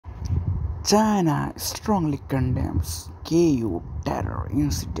China strongly condemns KU terror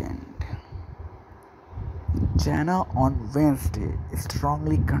incident. China on Wednesday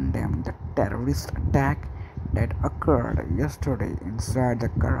strongly condemned the terrorist attack that occurred yesterday inside the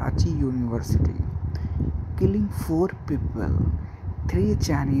Karachi University, killing four people, three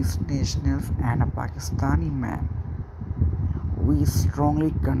Chinese nationals and a Pakistani man. We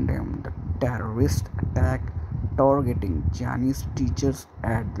strongly condemn the terrorist attack targeting Chinese teachers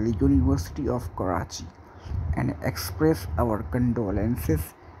at the University of Karachi and express our condolences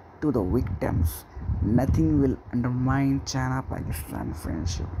to the victims. Nothing will undermine China-Pakistan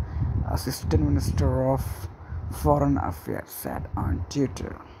friendship, Assistant Minister of Foreign Affairs said on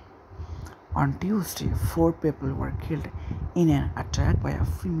Twitter. On Tuesday, four people were killed in an attack by a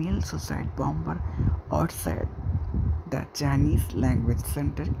female suicide bomber outside the Chinese Language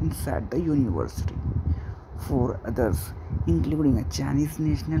Center inside the university. Four others, including a Chinese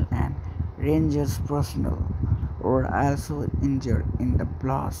national and Rangers personnel, were also injured in the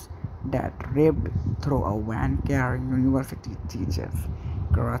blast that ripped through a van carrying university teachers.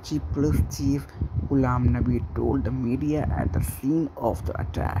 Karachi Police Chief Ghulam Nabi told the media at the scene of the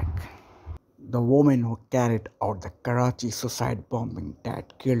attack. The woman who carried out the Karachi suicide bombing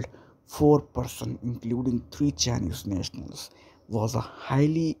that killed four persons, including three Chinese nationals, was a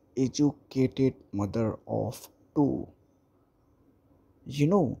highly educated mother of two.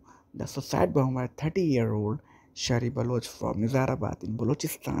 The suicide bomber, 30-year-old Shari Baloch from Nizarabad in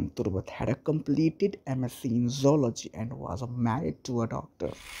Balochistan, Turbat, had a completed MSc in zoology and was married to a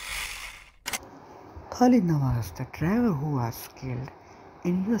doctor. Khalid Nawaz, the driver who was killed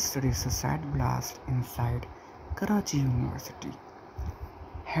in yesterday's suicide blast inside Karachi University,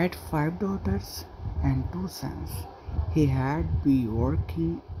 had five daughters and two sons. He had been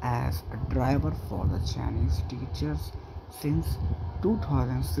working as a driver for the Chinese teachers since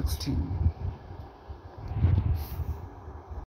 2016.